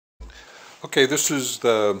Okay, this is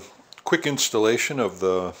the quick installation of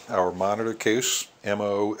our monitor case,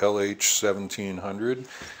 MOLH1700,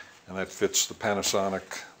 and that fits the Panasonic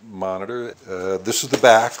monitor. This is the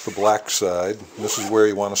back, the black side. This is where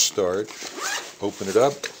you want to start. Open it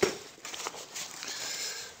up.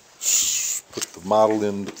 Put the model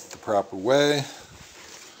in the proper way.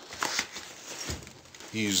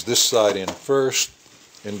 Ease this side in first,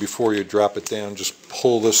 and before you drop it down, just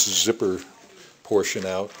pull this zipper portion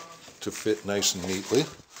out to fit nice and neatly.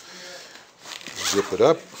 Zip it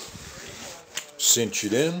up, cinch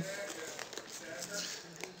it in.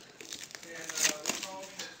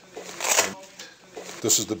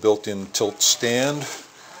 This is the built-in tilt stand.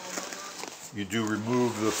 You do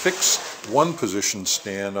remove the fixed one position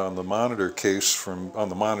stand on the monitor case from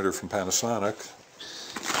Panasonic.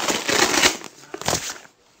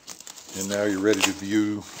 And now you're ready to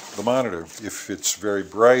view the monitor. If it's very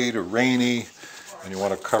bright or rainy and you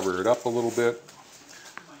want to cover it up a little bit,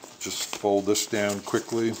 just fold this down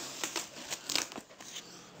quickly,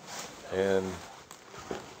 and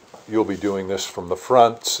you'll be doing this from the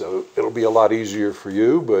front, so it'll be a lot easier for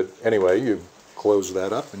you. But anyway, you close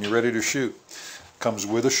that up and you're ready to shoot. Comes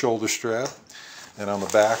with a shoulder strap, and on the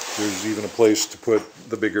back there's even a place to put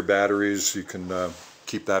the bigger batteries. You can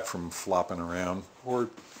keep that from flopping around, or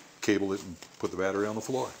cable it and put the battery on the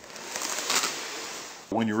floor.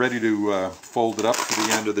 When you're ready to fold it up for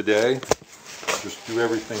the end of the day, just do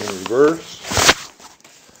everything in reverse.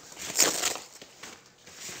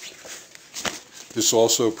 This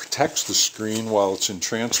also protects the screen while it's in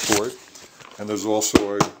transport, and there's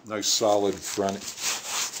also a nice solid front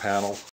panel